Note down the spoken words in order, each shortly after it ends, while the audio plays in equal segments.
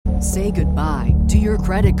Say goodbye to your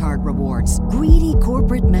credit card rewards. Greedy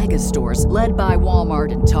corporate mega stores, led by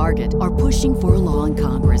Walmart and Target, are pushing for a law in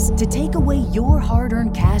Congress to take away your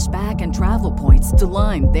hard-earned cash back and travel points to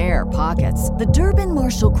line their pockets. The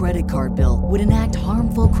Durbin-Marshall credit card bill would enact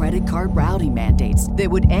harmful credit card routing mandates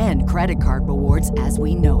that would end credit card rewards as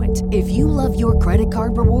we know it. If you love your credit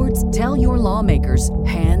card rewards, tell your lawmakers,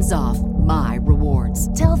 hands off my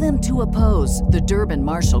rewards. Tell them to oppose the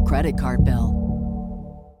Durbin-Marshall credit card bill.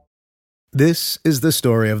 This is the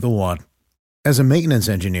story of the one. As a maintenance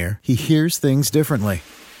engineer, he hears things differently.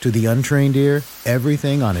 To the untrained ear,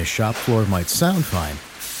 everything on his shop floor might sound fine,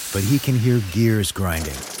 but he can hear gears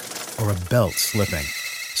grinding or a belt slipping.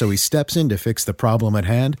 So he steps in to fix the problem at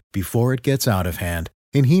hand before it gets out of hand.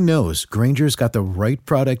 And he knows Grainger's got the right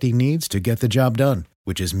product he needs to get the job done,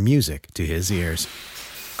 which is music to his ears.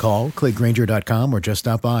 Call, click Grainger.com, or just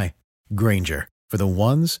stop by. Grainger, for the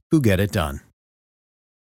ones who get it done.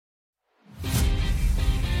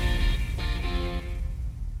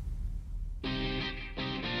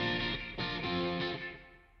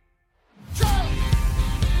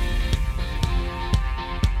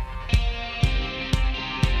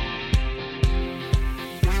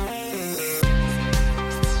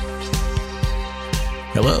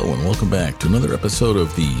 Hello and welcome back to another episode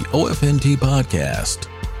of the OFNT podcast.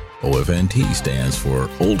 OFNT stands for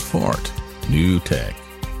Old Fart, New Tech.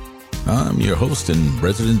 I'm your host and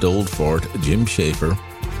resident old fart, Jim Schaefer,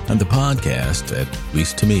 and the podcast, at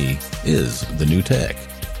least to me, is the new tech.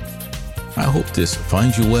 I hope this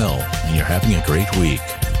finds you well and you're having a great week.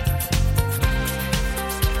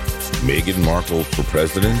 Meghan Markle for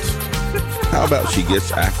president? How about she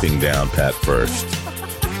gets acting down pat first?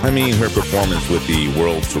 I mean, her performance with the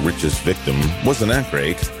world's richest victim wasn't that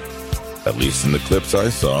great, at least in the clips I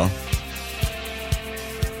saw.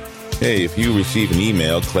 Hey, if you receive an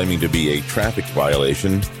email claiming to be a traffic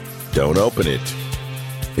violation, don't open it.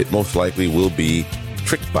 It most likely will be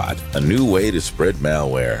TrickBot, a new way to spread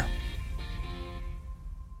malware.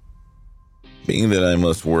 Being that I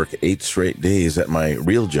must work 8 straight days at my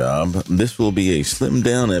real job, this will be a slimmed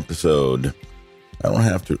down episode. I don't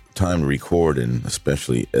have time to record and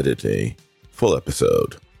especially edit a full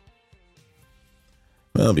episode.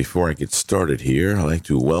 Well, before I get started here, I'd like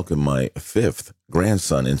to welcome my 5th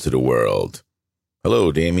grandson into the world.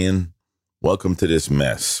 Hello, Damien. Welcome to this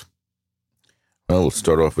mess. Well, we'll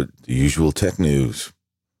start off with the usual tech news.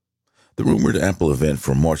 The rumored Apple event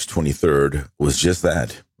for March 23rd was just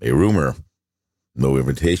that, a rumor. No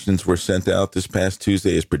invitations were sent out this past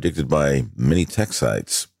Tuesday as predicted by many tech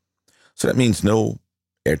sites. So that means no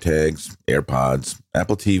AirTags, AirPods,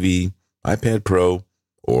 Apple TV, iPad Pro,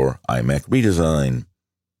 or iMac redesign.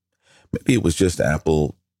 Maybe it was just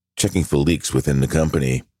Apple checking for leaks within the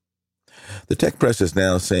company. The tech press is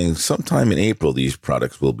now saying sometime in April these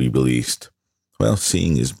products will be released. Well,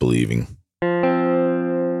 seeing is believing.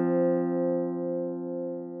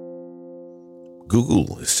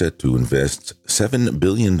 Google is set to invest $7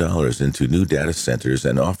 billion into new data centers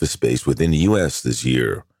and office space within the U.S. this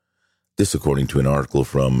year. This according to an article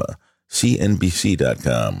from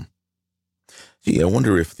CNBC.com. Gee, I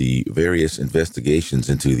wonder if the various investigations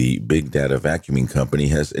into the big data vacuuming company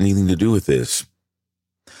has anything to do with this.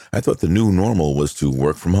 I thought the new normal was to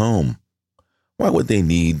work from home. Why would they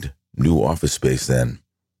need new office space then?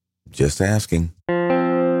 Just asking.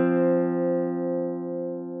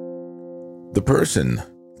 The person,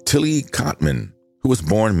 Tilly Cotman, who was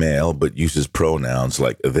born male but uses pronouns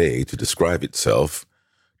like they to describe itself,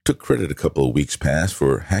 took credit a couple of weeks past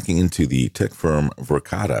for hacking into the tech firm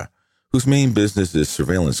Verkada, whose main business is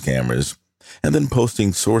surveillance cameras, and then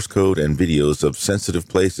posting source code and videos of sensitive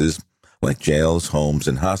places like jails, homes,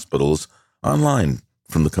 and hospitals online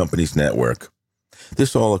from the company's network.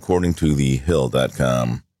 This all according to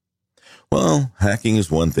thehill.com. Well, hacking is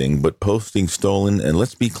one thing, but posting stolen, and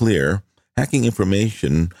let's be clear, hacking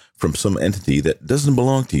information from some entity that doesn't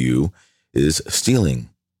belong to you is stealing.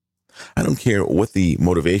 I don't care what the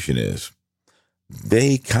motivation is.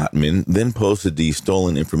 They, Cotman, then posted the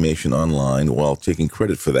stolen information online while taking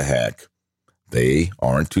credit for the hack. They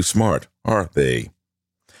aren't too smart, are they?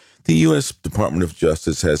 The U.S. Department of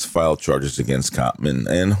Justice has filed charges against Cotman,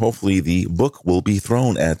 and hopefully the book will be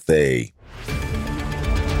thrown at they.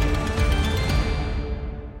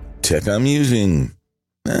 Tech I'm using.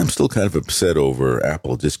 I'm still kind of upset over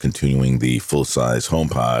Apple discontinuing the full-size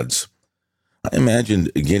HomePods. I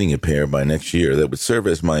imagined getting a pair by next year that would serve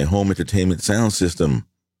as my home entertainment sound system.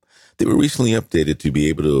 They were recently updated to be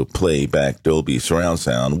able to play back Dolby surround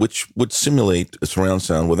sound, which would simulate surround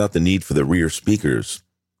sound without the need for the rear speakers.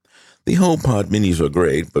 The HomePod minis are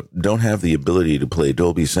great, but don't have the ability to play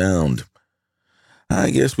Dolby sound. I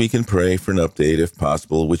guess we can pray for an update if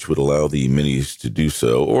possible, which would allow the minis to do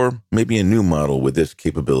so, or maybe a new model with this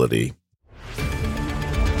capability.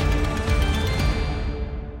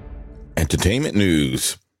 Entertainment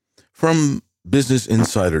news from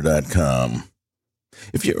BusinessInsider.com.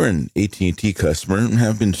 If you're an AT&T customer and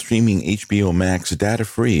have been streaming HBO Max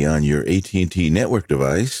data-free on your AT&T network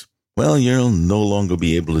device, well, you'll no longer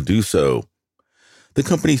be able to do so. The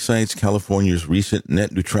company cites California's recent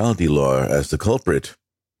net neutrality law as the culprit.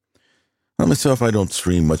 Myself, I don't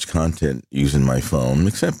stream much content using my phone,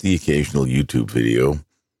 except the occasional YouTube video.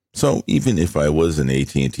 So even if I was an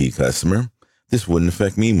AT&T customer, this wouldn't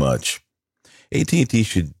affect me much. AT&T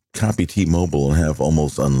should copy T-Mobile and have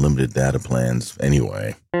almost unlimited data plans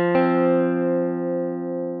anyway.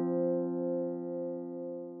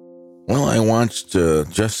 Well, I watched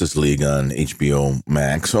Justice League on HBO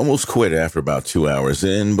Max. Almost quit after about 2 hours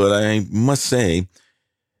in, but I must say,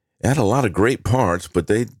 it had a lot of great parts, but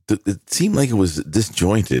it seemed like it was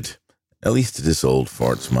disjointed, at least to this old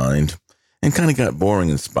fart's mind, and kind of got boring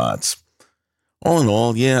in spots. All in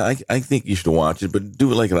all, yeah, I think you should watch it, but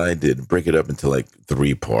do it like I did. Break it up into like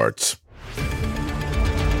 3 parts.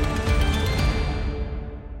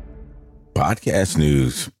 Podcast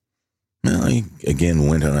news. Well, I again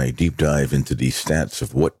went on a deep dive into the stats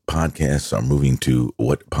of what podcasts are moving to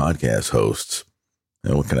what podcast hosts.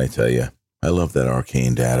 And what can I tell you? I love that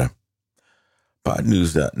arcane data.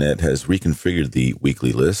 Podnews.net has reconfigured the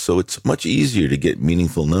weekly list, so it's much easier to get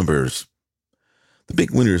meaningful numbers. The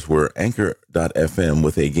big winners were Anchor.fm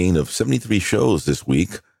with a gain of 73 shows this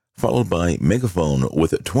week, followed by Megaphone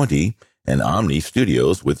with 20 and Omni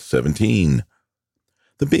Studios with 17.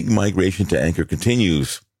 The big migration to Anchor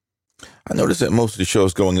continues. I noticed that most of the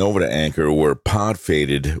shows going over to Anchor were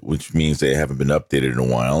pod-faded, which means they haven't been updated in a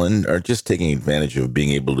while and are just taking advantage of being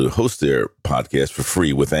able to host their podcast for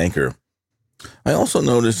free with Anchor. I also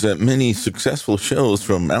noticed that many successful shows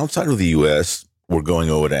from outside of the U.S. were going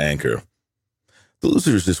over to Anchor. The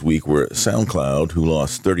losers this week were SoundCloud, who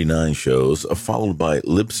lost 39 shows, followed by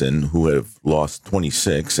Libsyn, who have lost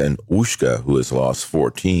 26, and Whooshka, who has lost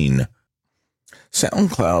 14.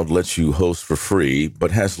 SoundCloud lets you host for free,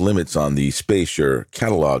 but has limits on the space your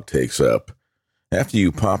catalog takes up. After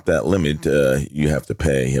you pop that limit, you have to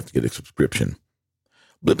pay. You have to get a subscription.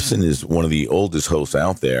 Libsyn is one of the oldest hosts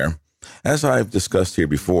out there. As I've discussed here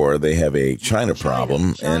before, they have a China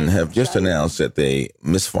problem and have just announced that they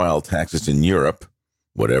misfiled taxes in Europe,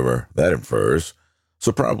 whatever that infers,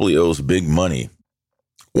 so probably owes big money.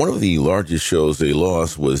 One of the largest shows they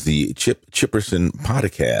lost was the Chip Chipperson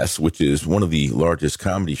Podcast, which is one of the largest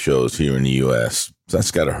comedy shows here in the U.S. So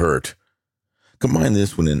that's got to hurt. Combine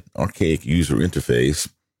this with an archaic user interface,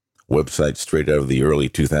 websites straight out of the early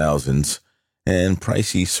 2000s, and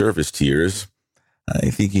pricey service tiers, I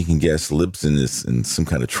think you can guess Libsyn is in some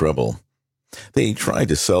kind of trouble. They tried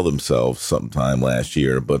to sell themselves sometime last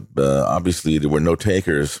year, but obviously there were no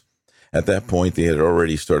takers. At that point, they had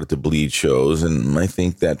already started to bleed shows, and I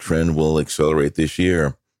think that trend will accelerate this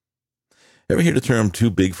year. Ever hear the term too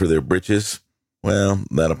big for their britches? Well,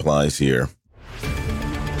 that applies here.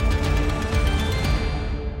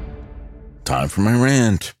 Time for my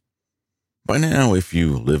rant. By now, if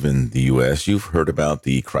you live in the U.S., you've heard about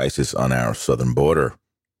the crisis on our southern border.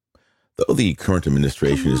 Though the current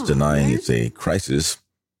administration is denying it's a crisis,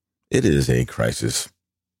 it is a crisis.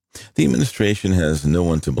 The administration has no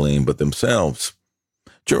one to blame but themselves.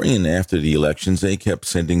 During and after the elections, they kept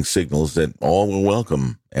sending signals that all were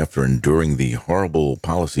welcome after enduring the horrible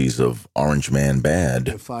policies of Orange Man Bad.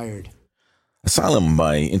 You're fired. Asylum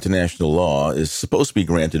by international law is supposed to be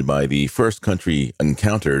granted by the first country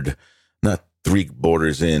encountered, not 3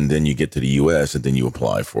 borders in, then you get to the U.S. and then you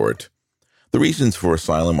apply for it. The reasons for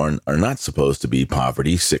asylum are not supposed to be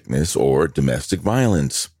poverty, sickness, or domestic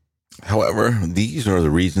violence. However, these are the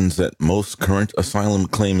reasons that most current asylum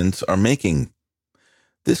claimants are making.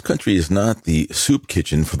 This country is not the soup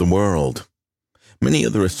kitchen for the world. Many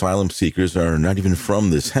other asylum seekers are not even from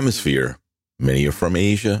this hemisphere. Many are from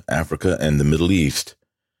Asia, Africa, and the Middle East.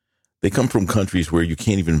 They come from countries where you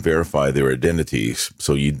can't even verify their identities,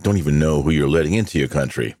 so you don't even know who you're letting into your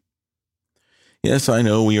country. Yes, I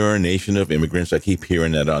know we are a nation of immigrants. I keep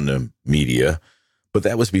hearing that on the media. But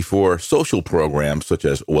that was before social programs such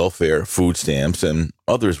as welfare, food stamps, and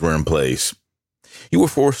others were in place. You were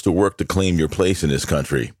forced to work to claim your place in this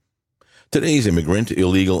country. Today's immigrant,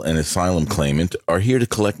 illegal, and asylum claimant are here to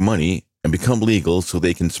collect money and become legal so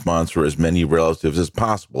they can sponsor as many relatives as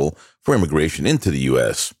possible for immigration into the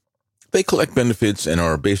U.S. They collect benefits and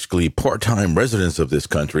are basically part-time residents of this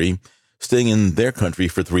country, staying in their country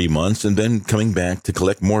for 3 months and then coming back to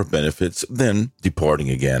collect more benefits, then departing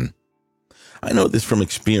again. I know this from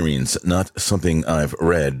experience, not something I've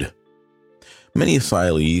read. Many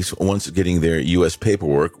asylees, once getting their U.S.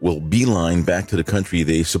 paperwork, will beeline back to the country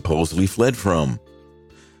they supposedly fled from.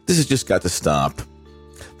 This has just got to stop.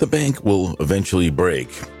 The bank will eventually break.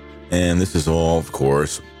 And this is all, of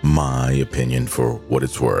course, my opinion for what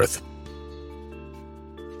it's worth.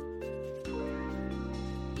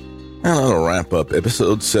 And that'll wrap up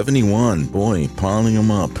episode 71. Boy, piling them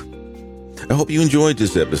up. I hope you enjoyed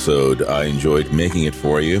this episode. I enjoyed making it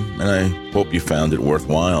for you, and I hope you found it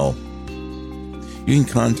worthwhile. You can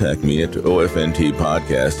contact me at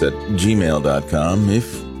ofntpodcast@gmail.com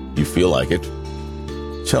if you feel like it.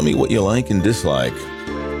 Tell me what you like and dislike.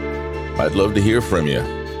 I'd love to hear from you.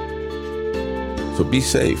 So be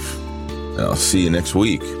safe, and I'll see you next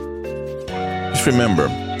week. Just remember,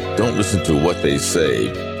 don't listen to what they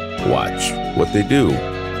say, watch what they do.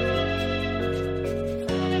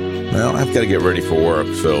 Well, I've got to get ready for work,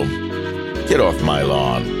 so get off my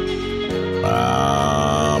lawn.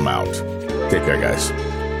 I'm out. Take care, guys.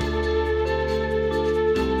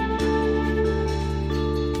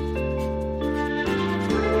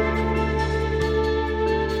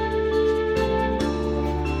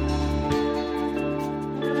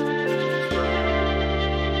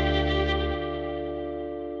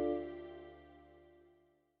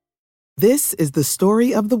 This is the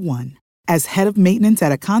story of the one. As head of maintenance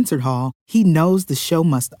at a concert hall, he knows the show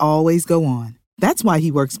must always go on. That's why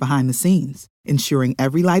he works behind the scenes, ensuring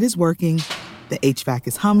every light is working, the HVAC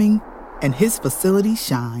is humming, and his facility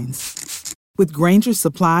shines. With Grainger's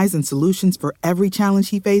supplies and solutions for every challenge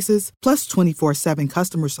he faces, plus 24/7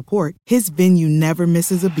 customer support, his venue never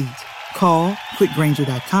misses a beat. Call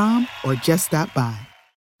quickgrainger.com or just stop by.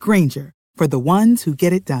 Grainger, for the ones who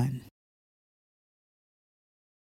get it done.